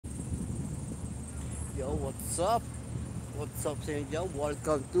Yo, what's up? What's up sa inyo?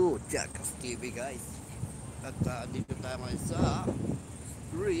 Welcome to Jackass TV, guys. At dito tayo ngayon sa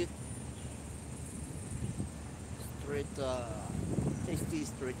street, street, tasty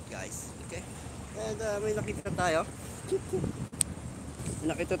street, guys. Okay? And may nakita tayo.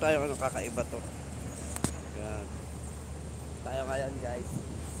 May nakita tayo kung kakaiba to. Yan. Tayo ngayon, guys.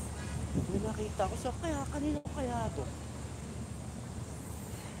 May nakita ko sa kanina kaya to.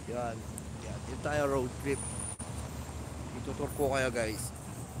 Yan. Yan. Dito tayo road trip. Itutur ko kayo, guys.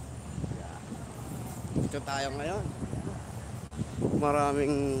 Yan. Dito tayo ngayon.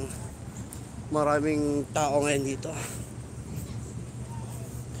 Maraming tao ngayon dito.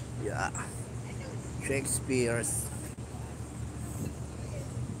 Yeah. Shakespeare's.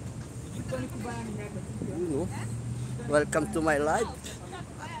 You know, welcome to my life.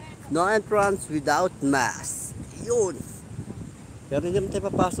 No entrance without mask. Yun. Pero hindi naman tayo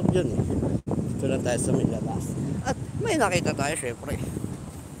papasok dyan eh. Dito lang tayo sa may labas. At may nakita tayo syempre.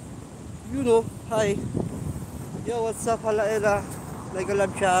 You know, hi. Yo, what's up, halaela. Mega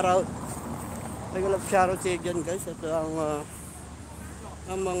love shoutout. Mega love shoutout sa dyan, guys. Ito ang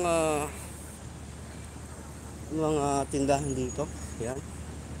mga tindahan dito. Yan.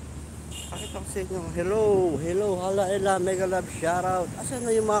 Pakita ko sa inyo. Hello, halaela. Mega love shoutout. Asan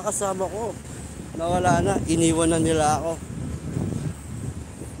na yung mga kasama ko? Nawala na. Iniwan na nila ako.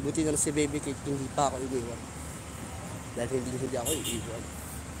 Buti na si Baby Kate, hindi pa ako iniwan. Dahil hindi ako iiwan.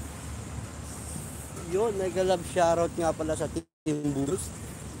 Yun, mega love shoutout nga pala sa Team Boost.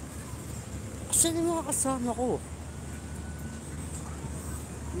 Asan yung mga kasama ko?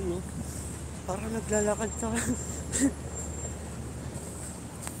 Yun, no? Parang naglalakad sa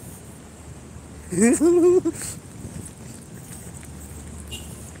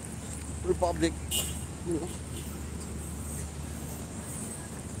Republic. Yun, no?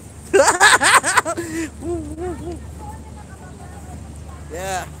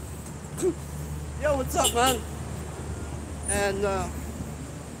 Yeah. Yo, what's up, man? And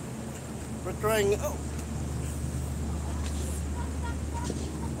we're trying. Oh.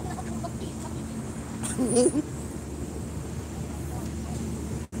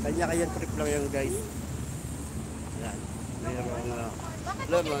 Kanya-kanya trip lang yan, guys. Yan. Mayroong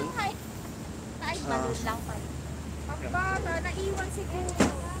lemon. Kahit balon lang pa. Pagkata, naiwan siguro.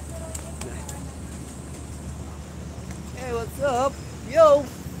 Hey, what's up? Yo!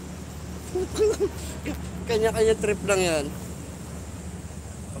 Kanya-kanya trip lang yan.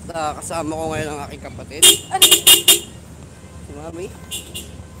 At kasama ko ngayon ang aking kapatid. Si Mami.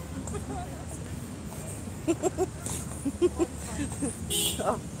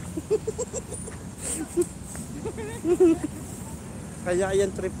 Kanya-kanya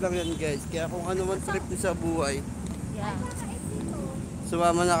trip lang yan, guys. Kaya kung ano man trip niyo sa buhay, Yeah.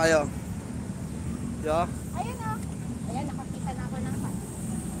 sumama na kayo. Yeah. Ayun o. Ayan, nakakita na ako ng pan.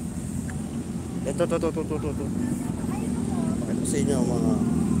 Ito. Ayun o. Pakita sa inyo mga...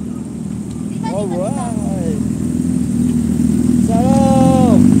 Dito. Alright! So,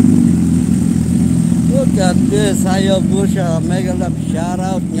 look at this, Hayabusa. Mega love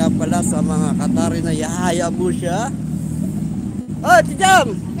shoutout nga pala sa mga Qatari na Hayabusa. Oh,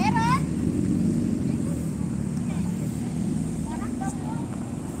 Tijam! Meron?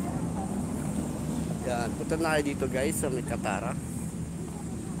 Yan, punta na kayo dito, guys, sa may Katara.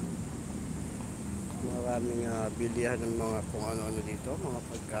 Maraming bilihan ng mga kung ano-ano dito, mga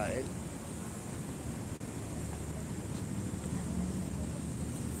pagkain.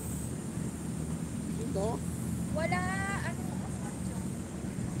 Dito. Wala.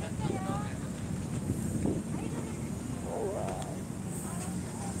 Alright.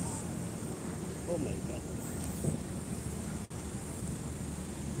 Oh my God.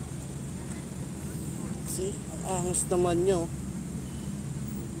 See, angas naman nyo.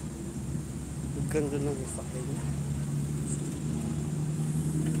 Ang ganda ng usakay niya.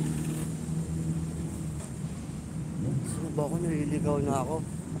 Sino ba ako? Naliligaw na ako.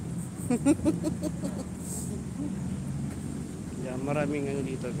 Yeah, maraming ano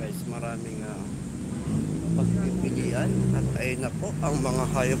dito, guys. Maraming pagpipilian. At ayun na po ang mga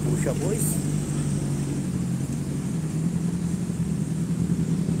Hayabusa boys.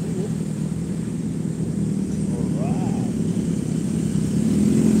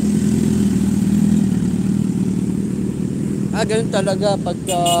 Ganun talaga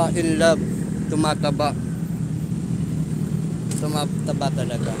pagka in love, tumataba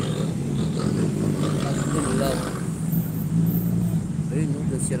talaga pag in love. Ayun, no?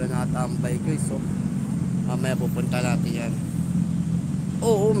 Doon sila nakatambay, guys. So mamaya pupunta natin yan.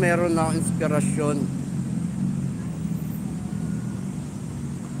 Oo, meron na akong inspirasyon.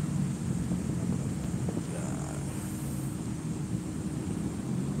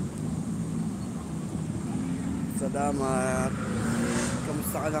 Salamat.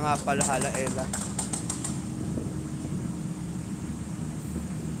 Kamusta ka na nga pala, Hala Ella?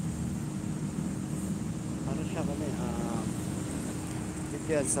 Ano siya kami? Dito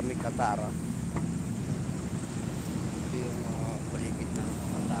yan sa may Katara. Ito yung paligid ng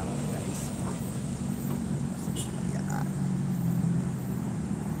Katara, guys.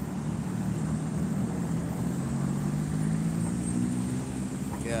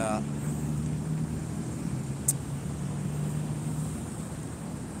 Yan. Kaya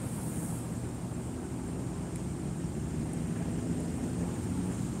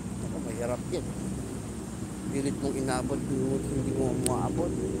mahirap yan. Pilit mong inabot, hindi mo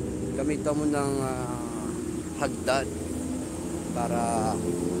maabot. Gamitan mo ng hagdan para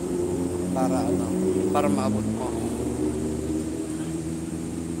para maabot mo.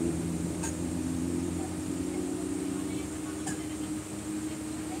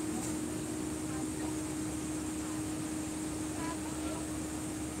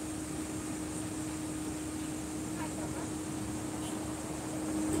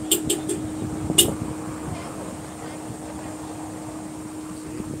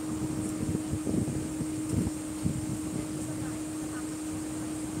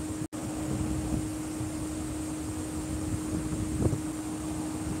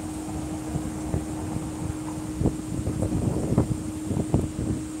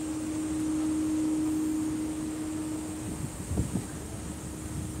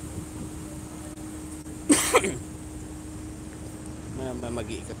 May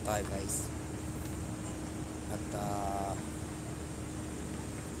mag-iikot tayo, guys. At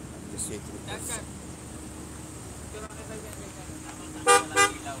just waiting for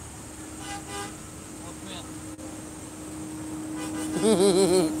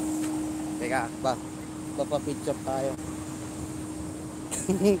teka, papapicture tayo.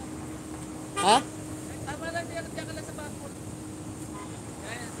 Ha? Tama lang, diyan ka lang sa bakod.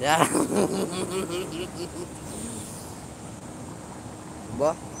 Yeah.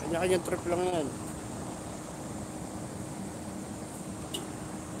 Ba? Kanya-kanyang trip lang yan.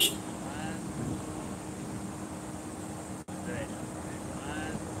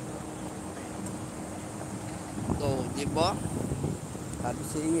 So, di ba? Sabi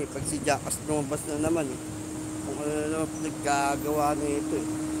sa inyo, pag si Jackass lumabas na naman, kung ano nagkagawa na ito eh.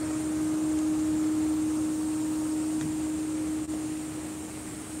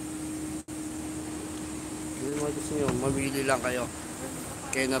 Hindi naman gusto nyo, mamili lang kayo.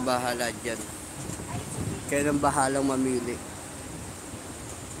 Kayo na bahala dyan. Kayo nang bahalang mamili.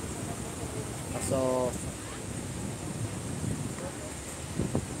 So,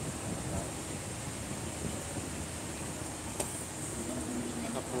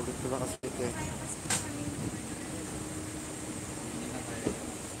 napulit ko na kasi ito eh.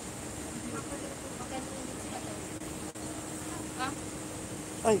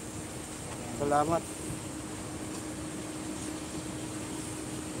 Ay, salamat.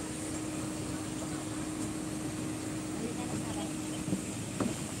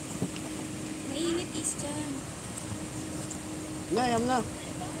 Mainit is dyan. Ayam na.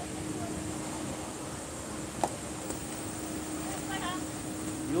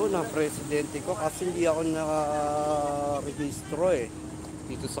 Yun ang presidente ko kasi hindi ako naka-registro eh.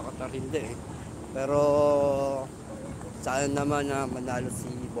 Dito sa Qatar hindi eh. Pero sana naman na manalo si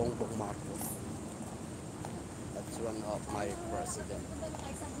Bongbong Marcos. That's one of my president.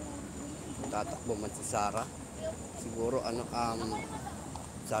 Tatakbo man si Sara. Siguro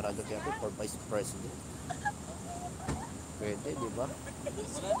Sara Duterte for vice president. Pwede, di ba?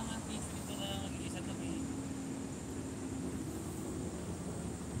 Wala naman peace dito na mag-iisa kami.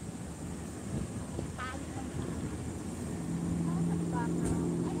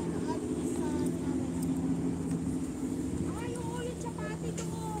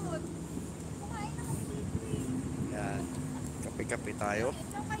 Yan. Kape-kape tayo.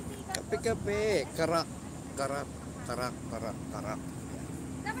 Kape-kape. Karak. Karak. Karak. Karak. Karak.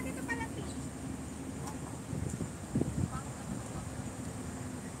 Dapat ito pala fish.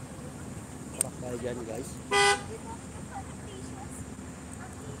 Karak tayo dyan, guys.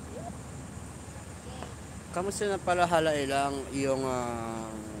 Kamusta na pala Hala ilang yung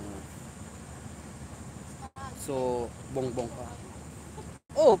so bongbong ka?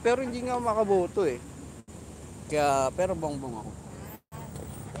 Oh, pero hindi nga makaboto eh. Kaya pero bongbong ako.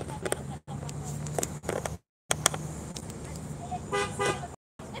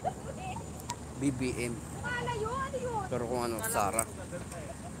 BBM. Wala yun, ano yun? Pero kung ano, Sara.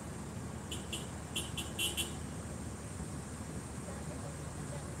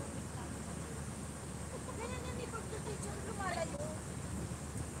 Ganyan yan, may pagpapicture lumalayo.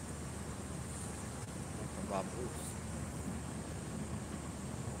 Babos.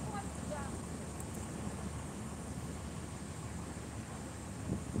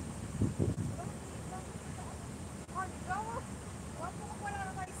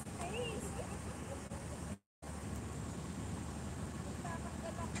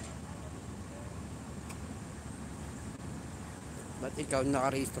 Ikaw,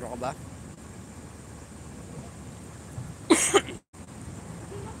 nakarehistro ka ba?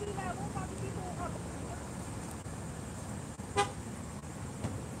 Pila mo, bakit dito ka?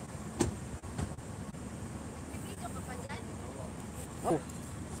 May video ka pa dyan? Oh.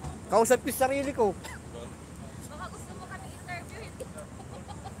 Kausap ko sa sarili ko. Baka gusto mo kami interview, hindi.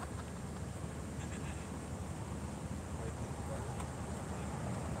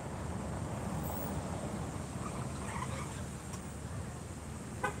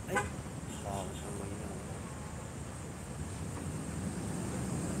 Ay. Oh, naman yan.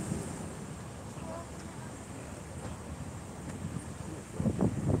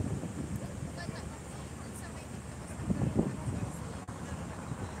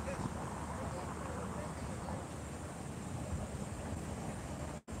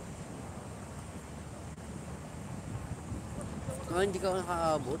 Oh, hindi ka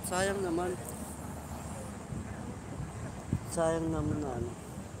nakaabot. Sayang naman. Sayang naman na ano.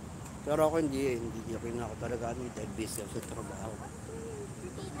 Pero ako hindi ako talaga ano, dahil busy ako sa trabaho.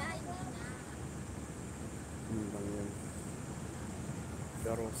 Hindi na. Bang yun.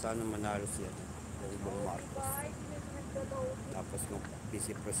 Pero sana manalo siya. Bongbong Marcos. Tapos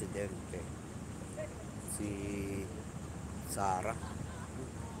mag-vice presidente. Si Sara.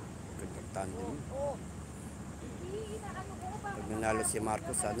 Gandang tandem. Pag nanalo si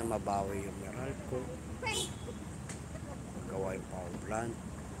Marcos, sana mabawi yung Meralco. Gawa yung power plant.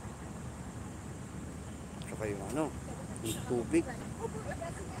 Saka yung ano, yung tubig.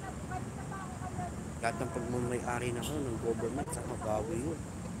 Lahat ng pagmamayari na ng government, sa mabawi yun.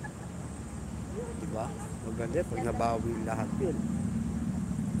 Diba? Maganda pag nabawi lahat yun.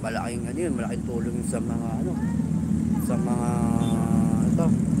 Malaking ano yun, malaking tulong sa mga ano, sa mga ito,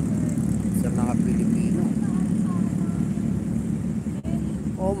 sa mga Pilipino.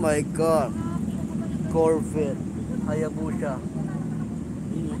 Oh my God! Corvette, Hayabusa.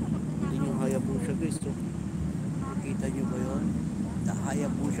 Yun yung Hayabusa guys. So, nakita nyo ba yun? The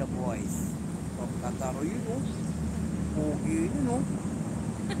Hayabusa boys. From Katara yun oh. Pogi yun oh.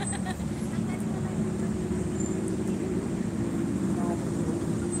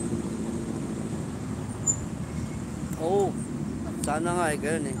 Oh, sana nga eh,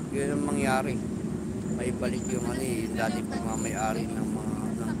 ganun eh. Ganun ang mangyari. May balik yung ano eh, yung dati pagmamayari ng mga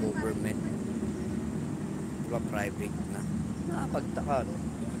ng government. Diba private na. Nakapagtaka no.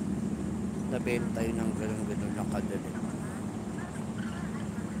 Nabenta yun ng ganun na kadali.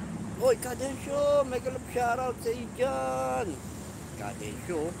 Oy, Kadensyo! May galap shoutout sa iyo dyan!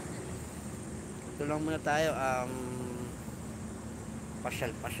 Kadensyo. Ito lang muna tayo.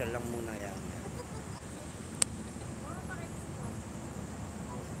 Pasyal lang muna yan.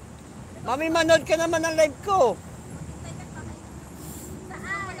 Mami, manood ka naman ng live ko.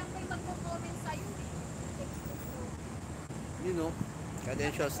 Saan? Walang may magko-comment sa'yo. You know,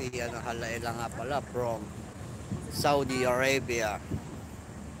 Kadensyo si Halaela nga pala from Saudi Arabia.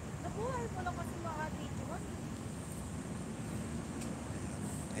 Nabuhay mo lang kasi mga video.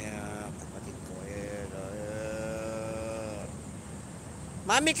 Ayan, kapatid ko.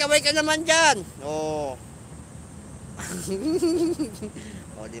 Mami, kaway ka naman dyan. Oh.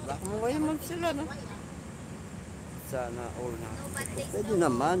 O, diba? Kumuha naman sila, no? Sana all na. Pwede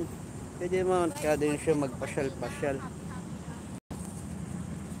naman. Pwede naman Kadensyo magpasyal-pasyal.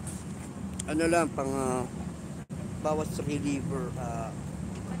 Ano lang, pang bawas sa reliever,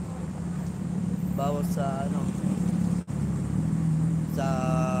 bawas sa ano,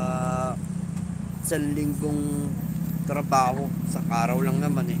 sa linggong trabaho. Sa araw lang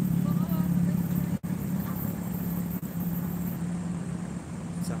naman eh.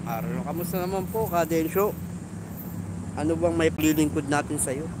 Isang araw lang. Kamusta naman po, Kadensyo? Ano bang may palilingkod natin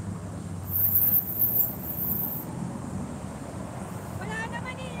sa'yo? Wala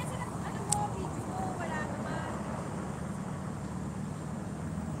naman eh. Ano mo, video mo, wala naman.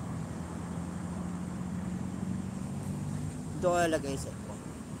 Ito ka lagay sa ko.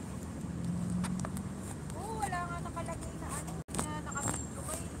 Oo, wala nga nakalagay na ano, na naka-video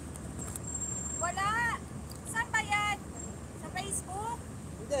ko eh. Wala! Saan ba yan? Sa Facebook?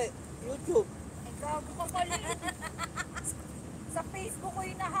 Hindi, YouTube. Eh, gago ka pala. Sa Facebook ko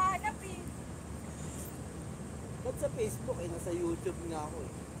yung nahanap eh. Ba't sa Facebook eh? Nasa YouTube nga ako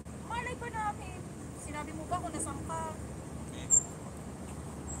eh. Malay ba namin? Sinabi mo ba kung nasan ka?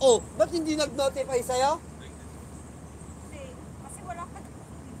 Oh, ba't hindi nag-notify sa'yo? Hindi. Kasi wala ka.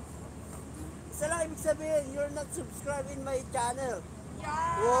 Isa lang ibig sabihin, you're not subscribed in my channel.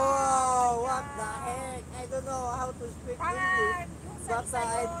 Yeah! Wow, what the heck? I don't know how to speak English. Yung But isa-isa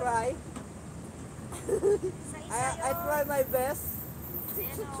I yun. try. Isa-isa I yun. try my best.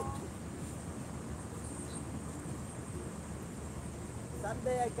 Ayan o.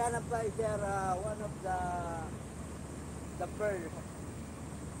 Someday I gonna fly there, one of the pearl.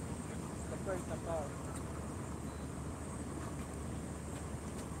 The pearl Qatar.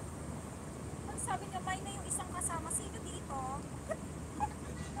 Ang sabi niya, may na yung isang kasama. Sino dito?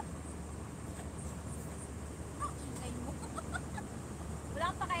 Ang ingay mo.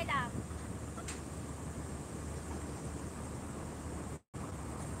 Wala kang pakialam.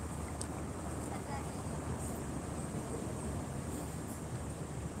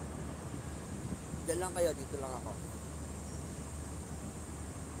 Diyan lang kayo, dito lang ako.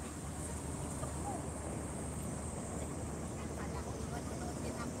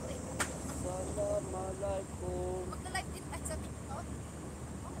 Assalamualaikum. Magla-live din tayo sa TikTok.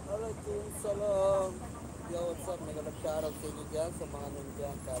 Waalaikumsalam. Yo, what's up? Nag-alap shoutout sa inyo dyan, sa mga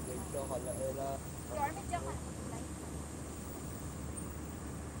nandiyan, Kagay Show, Kalaela. Garment dyan ka.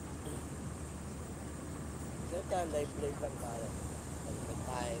 Dito, live lang tayo. Live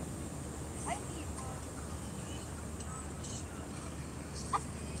tayo. Ay, hindi po. Sa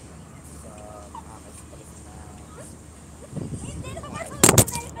aking palit na. Hindi, nakapasok na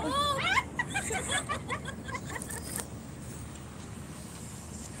sa live. Oh!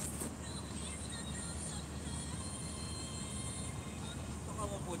 Ito ka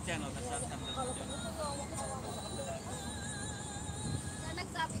mo po dyan, no? Tapos Na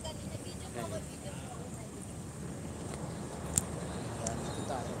nagsabi kanina, video po ako, video po ako. Yan, dito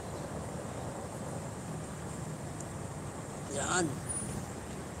tayo. Yan.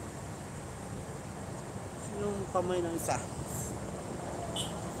 Yung kamay ng isa.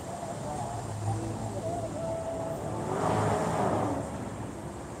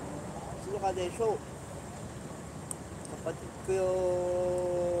 Sino ka de show? Kapatid ko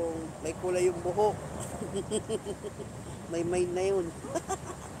yung may kulay yung buhok. May na yun.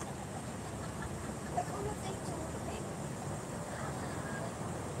 Nagulog ay tubig.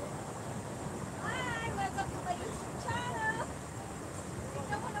 Hi! Welcome to my YouTube channel!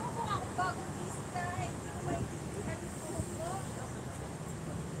 Tingnan mo naman kung ako bagong vista. Hindi ko maintindihan yung buhok ko.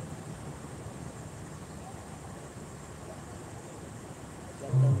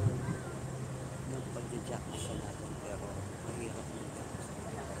 Ganda ng pag-jack sa natin pero mahirap ng jack sa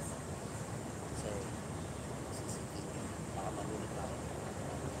natin. Kasi sisikin baka magulit tayo.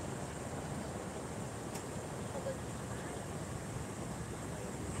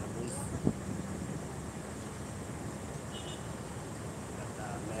 At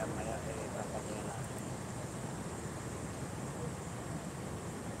maya papatingin natin.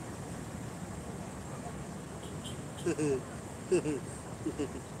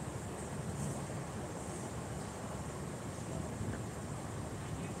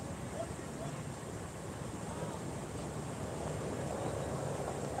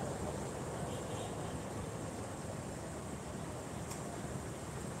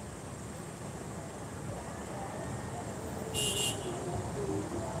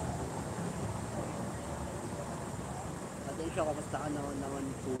 Atin siya, kamusta ka naman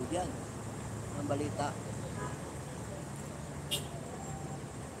po dyan? Ang balita. Ay,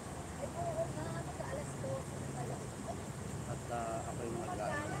 oo nga. Mag-aalas 12 na pala. At ako yung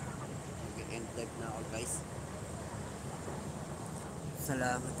mag-end live na ako guys.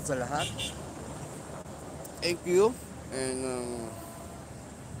 Salamat sa lahat. Thank you. And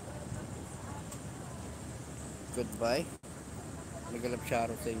goodbye. Nagalap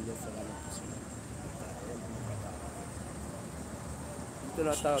sharo sa inyo. Salamat po sa inyo. Dito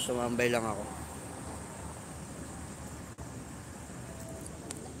na tao, tumambay lang ako.